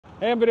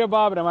Hey, I'm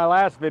Videobob, and in my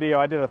last video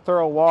I did a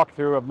thorough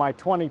walkthrough of my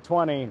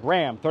 2020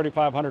 Ram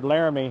 3500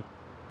 Laramie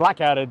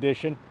Blackout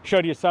Edition.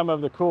 Showed you some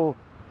of the cool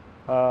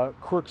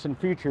quirks and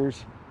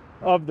features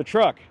of the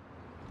truck.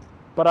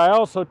 But I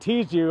also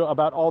teased you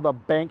about all the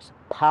Banks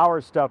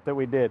power stuff that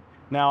we did.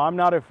 Now, I'm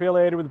not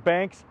affiliated with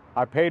Banks.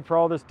 I paid for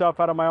all this stuff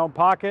out of my own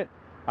pocket.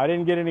 I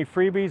didn't get any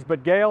freebies,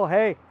 but Gail,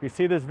 hey, if you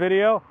see this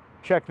video,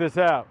 check this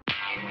out.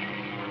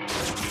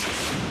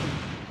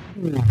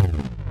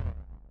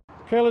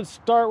 Okay, let's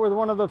start with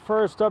one of the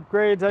first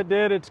upgrades I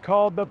did. It's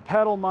called the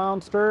Pedal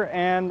Monster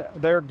and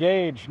their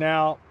gauge.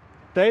 Now,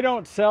 they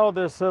don't sell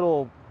this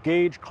little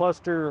gauge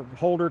cluster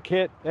holder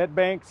kit at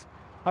Banks.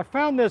 I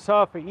found this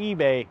off of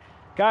eBay.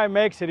 Guy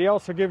makes it. He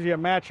also gives you a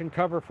matching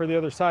cover for the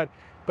other side,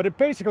 but it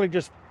basically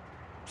just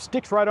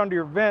sticks right under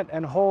your vent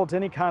and holds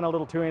any kind of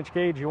little 2-inch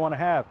gauge you want to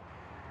have.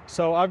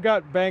 So I've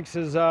got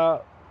Banks's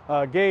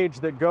gauge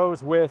that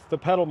goes with the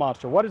Pedal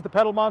Monster. What is the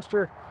Pedal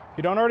Monster? If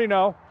you don't already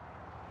know,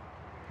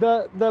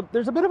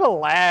 there's a bit of a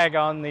lag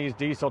on these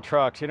diesel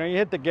trucks. You know, you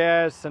hit the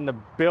gas and the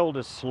build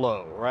is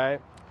slow, right?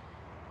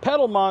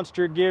 Pedal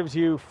Monster gives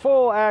you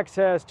full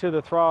access to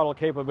the throttle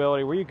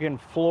capability where you can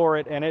floor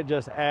it and it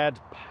just adds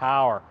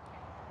power.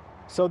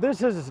 So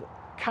this is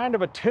kind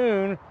of a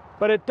tune,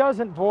 but it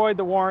doesn't void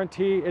the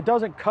warranty. It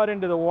doesn't cut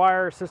into the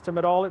wire system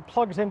at all. It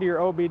plugs into your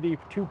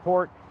OBD2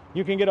 port.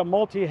 You can get a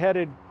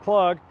multi-headed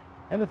plug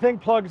and the thing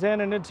plugs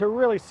in, and it's a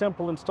really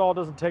simple install. It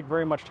doesn't take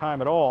very much time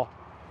at all.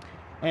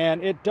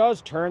 And it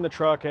does turn the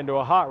truck into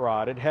a hot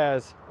rod. It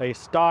has a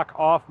stock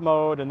off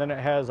mode, and then it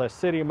has a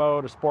city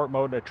mode, a sport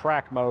mode, and a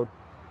track mode.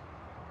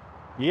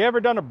 You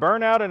ever done a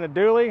burnout in a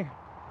dually?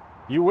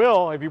 You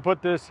will if you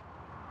put this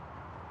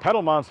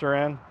Pedal Monster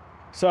in.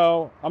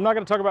 So I'm not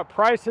going to talk about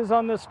prices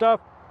on this stuff,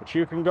 but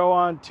you can go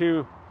on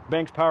to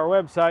Banks Power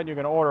website and you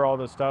can order all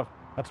this stuff.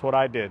 That's what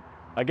I did.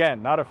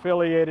 Again, not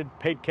affiliated,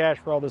 paid cash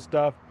for all this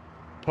stuff.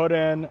 Put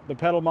in the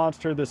Pedal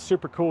Monster, this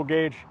super cool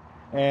gauge,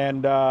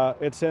 and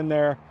it's in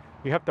there.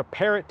 You have to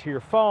pair it to your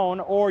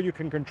phone, or you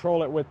can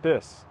control it with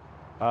this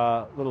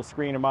little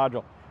screen and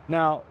module.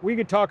 Now, we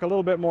could talk a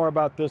little bit more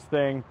about this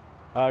thing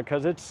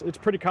because it's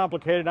pretty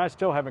complicated, and I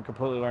still haven't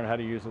completely learned how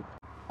to use it.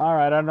 All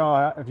right, I don't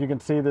know if you can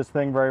see this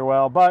thing very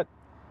well, but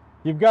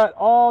you've got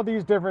all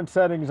these different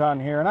settings on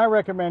here, and I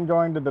recommend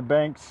going to the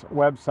Banks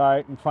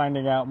website and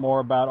finding out more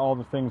about all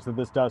the things that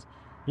this does.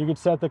 You can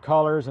set the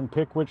colors and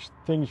pick which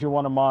things you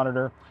want to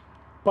monitor.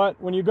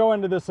 But when you go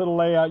into this little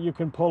layout, you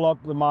can pull up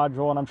the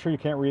module, and I'm sure you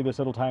can't read this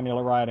little tiny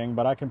little writing,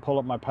 but I can pull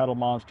up my Pedal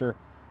Monster,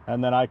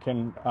 and then I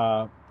can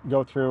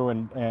go through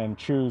and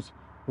choose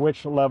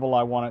which level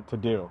I want it to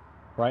do.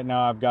 Right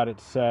now I've got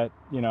it set,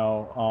 you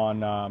know,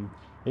 on,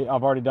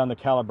 I've already done the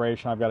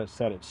calibration. I've got it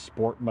set at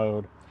sport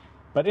mode.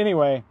 But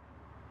anyway,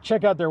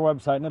 check out their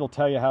website, and it'll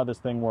tell you how this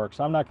thing works.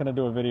 I'm not going to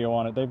do a video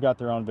on it. They've got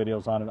their own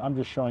videos on it. I'm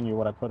just showing you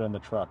what I put in the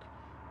truck.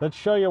 Let's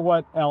show you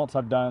what else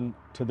I've done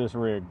to this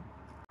rig.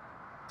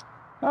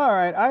 All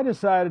right, I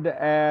decided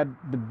to add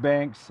the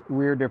Banks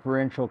rear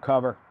differential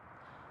cover.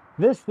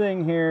 This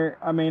thing here,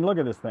 I mean, look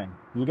at this thing.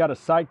 You got a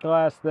sight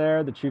glass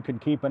there that you can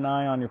keep an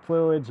eye on your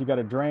fluids. You got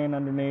a drain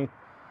underneath.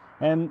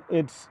 And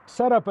it's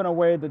set up in a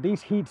way that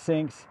these heat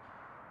sinks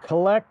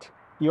collect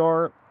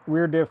your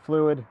rear diff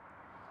fluid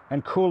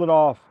and cool it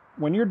off.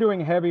 When you're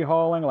doing heavy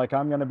hauling, like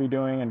I'm going to be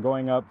doing, and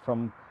going up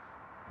from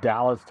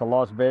Dallas to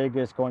Las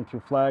Vegas, going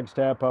through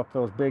Flagstaff, up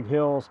those big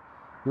hills,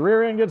 your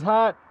rear end gets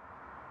hot.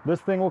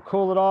 This thing will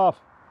cool it off.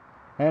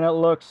 And it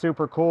looks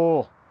super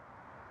cool.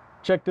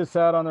 Check this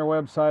out on their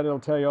website. It'll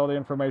tell you all the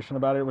information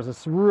about it. It was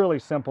a really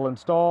simple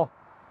install.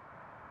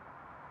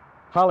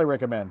 Highly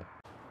recommend.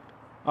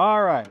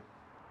 All right.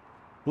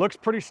 Looks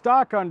pretty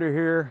stock under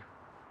here.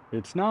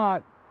 It's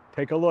not.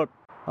 Take a look.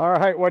 All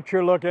right, what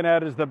you're looking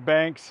at is the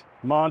Banks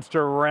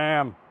Monster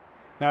Ram.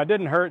 Now, it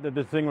didn't hurt that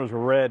this thing was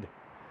red,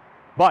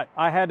 but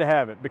I had to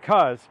have it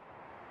because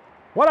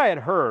what I had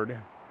heard,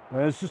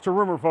 and it's just a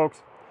rumor,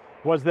 folks,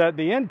 was that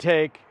the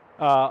intake,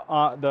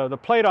 the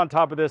plate on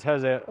top of this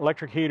has an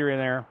electric heater in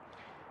there,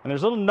 and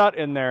there's a little nut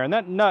in there, and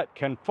that nut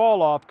can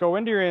fall off, go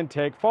into your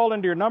intake, fall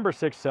into your number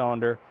 6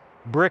 cylinder,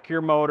 brick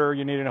your motor.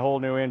 You need a whole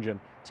new engine.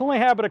 It's only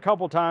happened a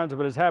couple times,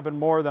 but it's happened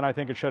more than I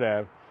think it should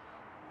have.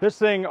 This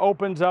thing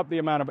opens up the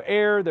amount of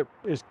air that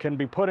can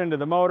be put into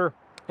the motor,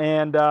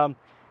 and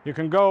you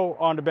can go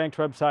on the Banks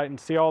website and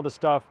see all the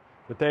stuff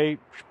that they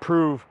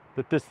prove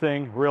that this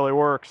thing really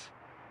works.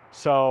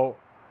 So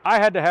I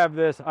had to have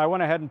this. I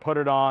went ahead and put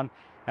it on,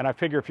 and I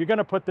figure if you're going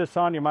to put this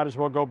on, you might as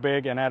well go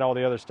big and add all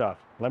the other stuff.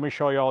 Let me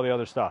show you all the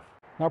other stuff.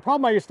 Now, a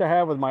problem I used to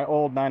have with my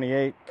old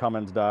 98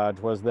 Cummins Dodge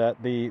was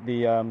that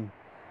the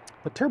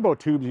turbo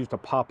tubes used to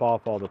pop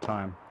off all the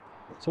time.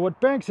 So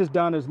what Banks has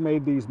done is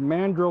made these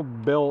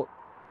mandrel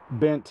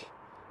bent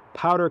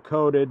powder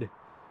coated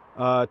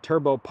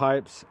turbo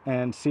pipes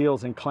and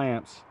seals and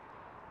clamps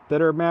that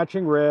are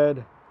matching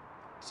red.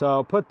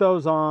 So put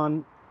those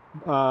on.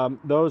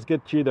 Those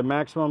get you the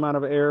maximum amount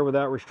of air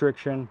without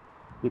restriction.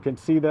 You can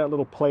see that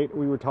little plate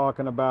we were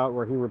talking about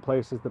where he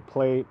replaces the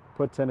plate,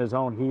 puts in his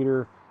own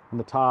heater on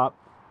the top.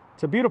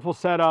 It's a beautiful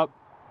setup.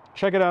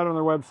 Check it out on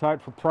their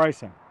website for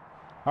pricing.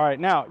 All right,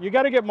 now you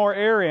got to get more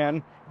air in.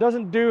 It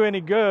doesn't do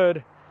any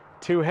good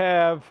to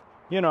have,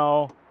 you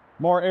know,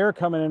 more air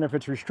coming in if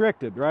it's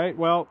restricted, right?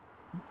 Well,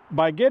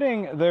 by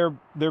getting their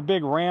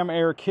big Ram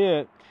Air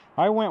kit,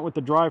 I went with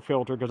the dry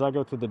filter because I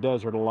go through the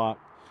desert a lot.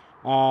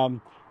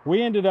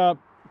 We ended up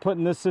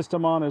putting this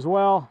system on as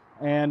well,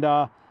 and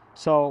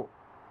so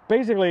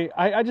basically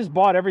I just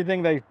bought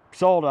everything they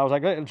sold. I was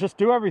like, hey, just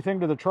do everything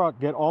to the truck,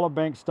 get all of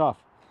Banks stuff.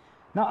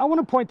 Now I want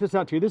to point this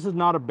out to you. This is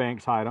not a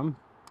Banks item.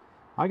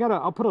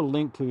 I'll put a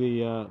link to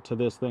the to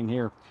this thing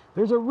here.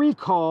 There's a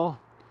recall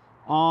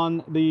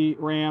on the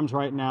Rams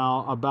right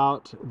now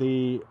about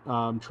the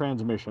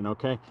transmission.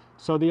 Okay,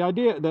 so the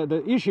idea,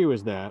 the issue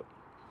is that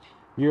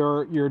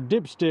your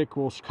dipstick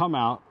will come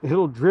out.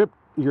 It'll drip.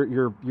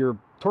 Your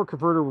torque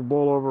converter will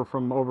boil over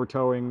from over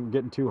towing,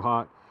 getting too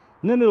hot,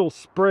 and then it'll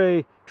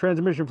spray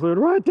transmission fluid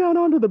right down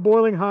onto the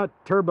boiling hot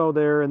turbo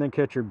there, and then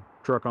catch your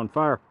truck on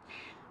fire.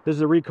 This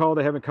is a recall.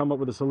 They haven't come up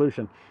with a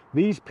solution.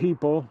 These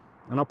people,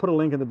 and I'll put a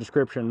link in the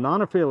description,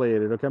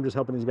 non-affiliated, okay, I'm just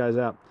helping these guys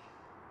out.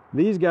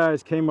 These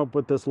guys came up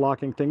with this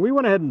locking thing. We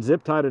went ahead and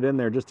zip tied it in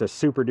there just to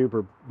super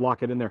duper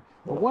lock it in there.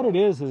 But what it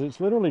is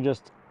it's literally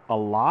just a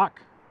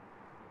lock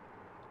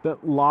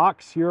that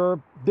locks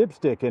your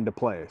dipstick into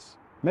place.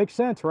 Makes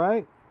sense,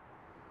 right?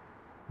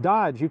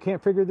 Dodge, you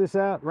can't figure this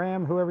out?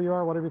 Ram, whoever you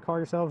are, whatever you call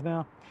yourselves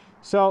now.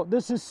 So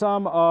this is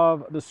some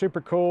of the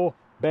super cool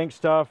Bank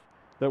stuff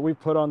that we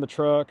put on the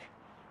truck,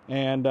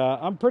 and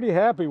I'm pretty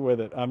happy with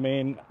it. I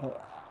mean,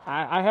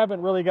 I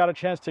haven't really got a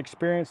chance to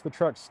experience the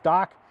truck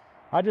stock.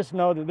 I just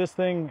know that this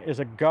thing is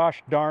a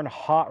gosh darn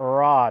hot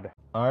rod.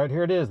 All right,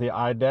 here it is, the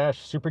I-Dash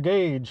Super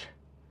Gauge.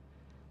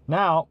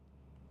 Now,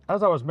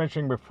 as I was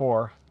mentioning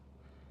before,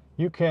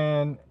 you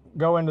can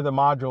go into the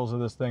modules of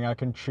this thing. I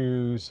can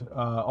choose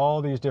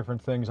all these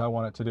different things I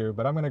want it to do,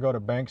 but I'm going to go to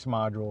Banks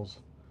modules.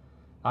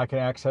 I can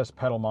access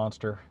Pedal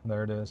Monster.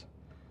 There it is.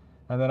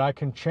 And then I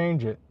can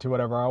change it to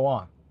whatever I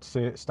want.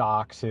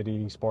 Stock,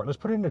 city, sport. Let's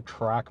put it into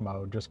track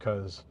mode just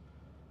because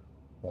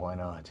why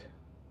not?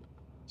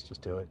 Let's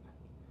just do it.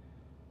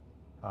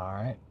 All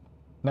right.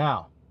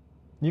 Now,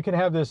 you can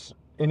have this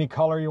any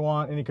color you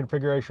want, any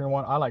configuration you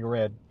want. I like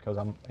red because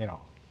I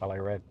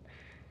like red.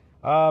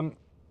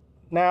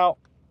 Now,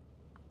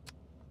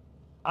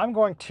 I'm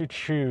going to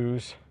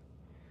choose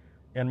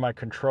in my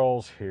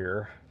controls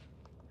here.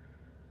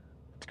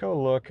 Let's go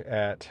look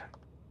at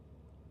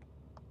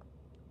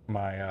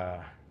my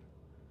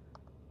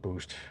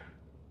boost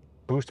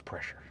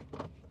pressure.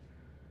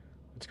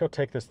 Let's go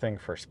take this thing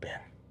for a spin.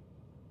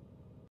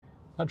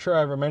 Not sure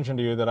I ever mentioned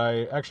to you that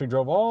I actually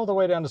drove all the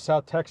way down to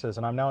South Texas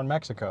and I'm now in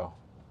Mexico.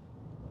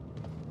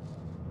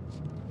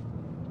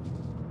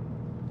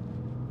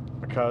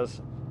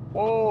 Because,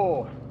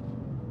 whoa,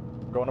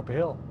 going up a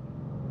hill.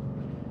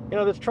 You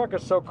know, this truck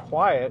is so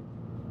quiet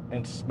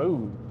and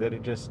smooth that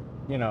it just,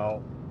 you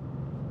know,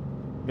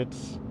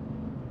 it's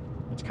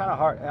kind of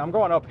hard. I'm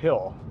going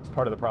uphill. It's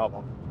part of the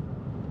problem.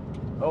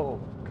 Oh,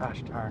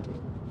 gosh darn.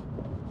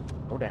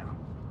 Slow down.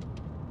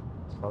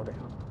 Slow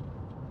down.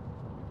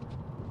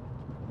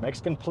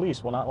 Mexican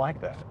police will not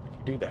like that.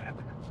 Do that.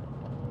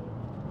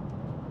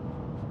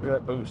 Look at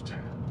that boost.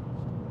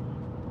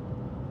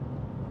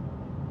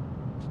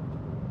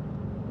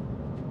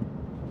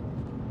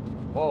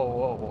 Whoa,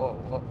 whoa, whoa,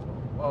 whoa,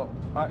 whoa.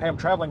 I am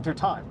traveling through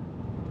time.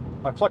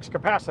 My flux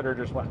capacitor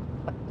just went.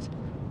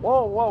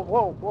 Whoa, whoa,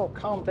 whoa, whoa.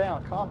 Calm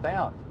down, calm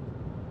down.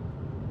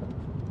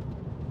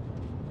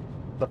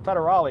 The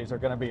federales are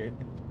going to be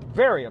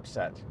very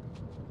upset.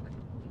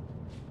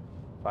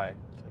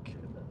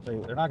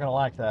 They're not going to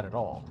like that at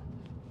all.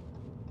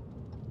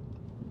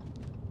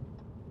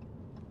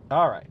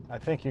 All right, I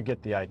think you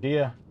get the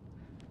idea.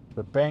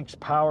 The Banks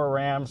Power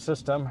Ram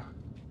system,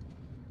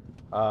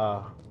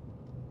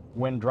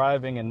 when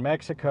driving in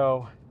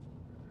Mexico,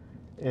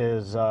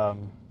 is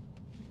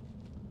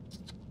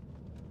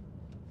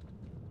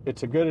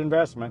it's a good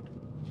investment.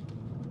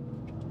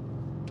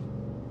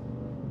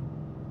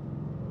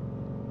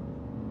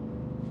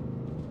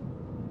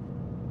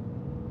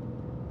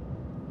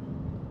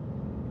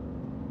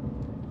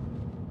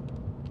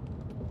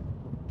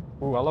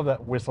 Ooh, I love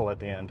that whistle at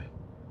the end.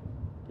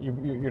 You're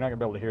not gonna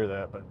be able to hear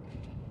that, but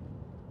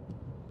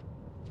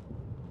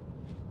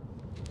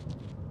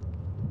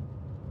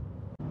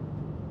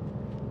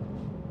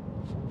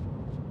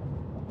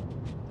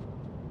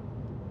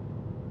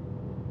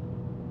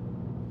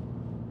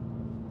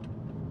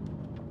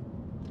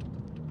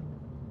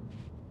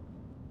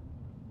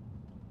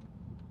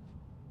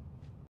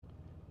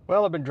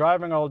well, I've been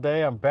driving all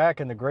day. I'm back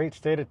in the great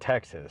state of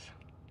Texas.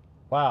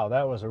 Wow,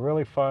 that was a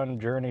really fun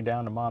journey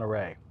down to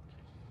Monterey.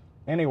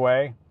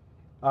 Anyway,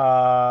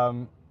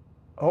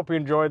 hope you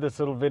enjoyed this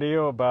little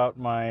video about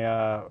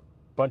my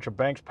bunch of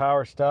Banks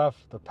Power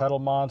stuff, the Pedal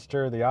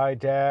Monster, the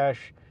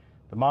I-Dash,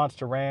 the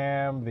Monster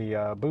Ram,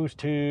 the boost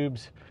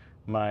tubes,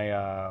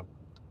 my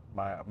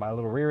my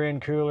little rear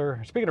end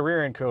cooler. Speaking of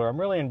rear end cooler, I'm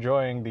really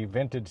enjoying the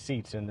vented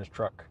seats in this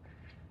truck,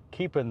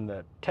 keeping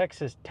the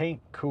Texas taint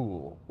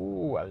cool.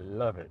 Ooh, I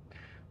love it.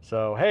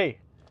 So hey,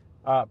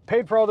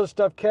 paid for all this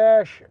stuff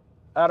cash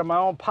out of my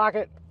own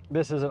pocket.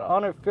 This is an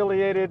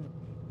unaffiliated,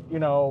 you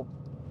know,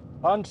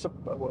 what am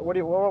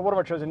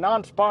I trying to say?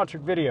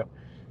 Non-sponsored video.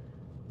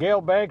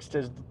 Gail Banks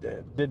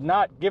did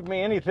not give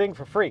me anything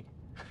for free.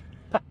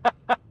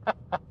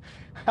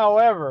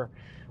 However,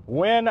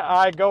 when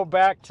I go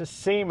back to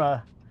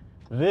SEMA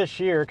this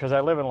year, because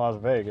I live in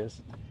Las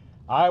Vegas,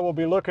 I will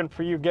be looking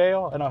for you,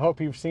 Gail, and I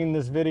hope you've seen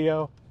this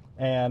video,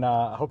 and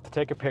I hope to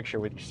take a picture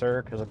with you,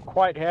 sir, because I'm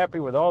quite happy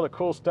with all the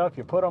cool stuff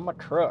you put on my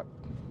truck.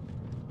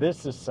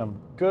 This is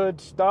some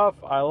good stuff.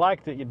 I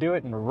like that you do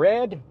it in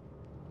red,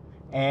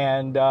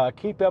 and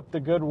keep up the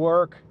good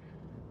work.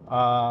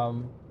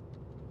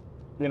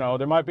 You know,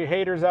 there might be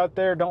haters out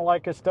there, don't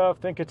like his stuff,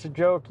 think it's a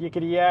joke,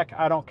 yickety yak.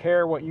 I don't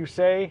care what you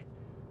say.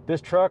 This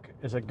truck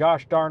is a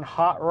gosh darn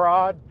hot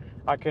rod.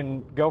 I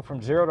can go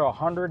from 0 to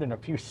 100 in a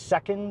few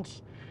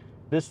seconds.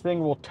 This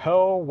thing will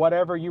tow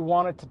whatever you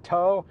want it to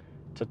tow.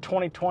 It's a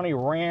 2020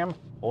 Ram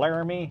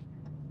Laramie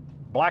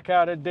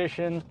Blackout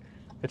Edition.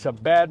 It's a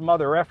bad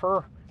mother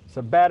effer. It's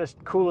the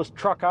baddest, coolest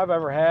truck I've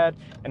ever had.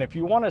 And if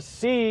you want to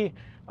see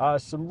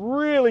some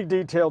really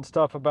detailed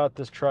stuff about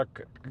this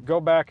truck,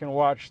 go back and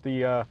watch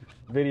the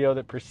video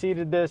that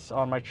preceded this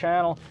on my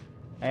channel.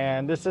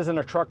 And this isn't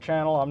a truck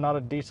channel. I'm not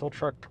a diesel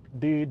truck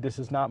dude. This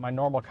is not my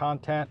normal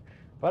content.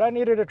 But I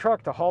needed a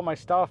truck to haul my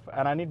stuff,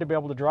 and I need to be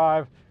able to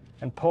drive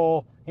and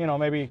pull, you know,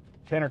 maybe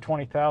 10 or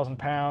 20,000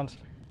 pounds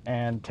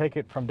and take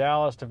it from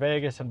Dallas to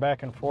Vegas and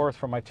back and forth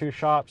from my two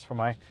shops, from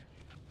my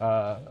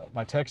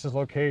my Texas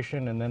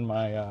location and then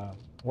my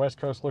West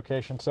Coast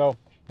location. So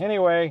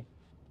anyway,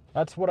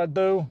 that's what I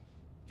do.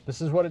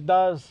 This is what it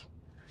does.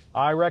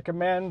 I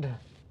recommend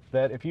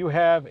that if you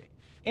have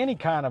any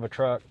kind of a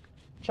truck,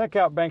 check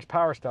out Banks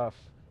Power Stuff.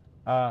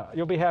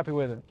 You'll be happy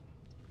with it.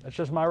 That's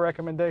just my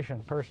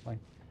recommendation personally.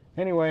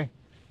 Anyway,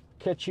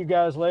 catch you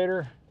guys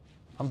later.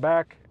 I'm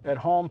back at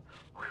home.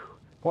 Whew.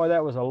 Boy,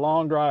 that was a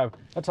long drive.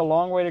 That's a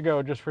long way to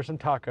go just for some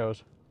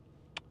tacos.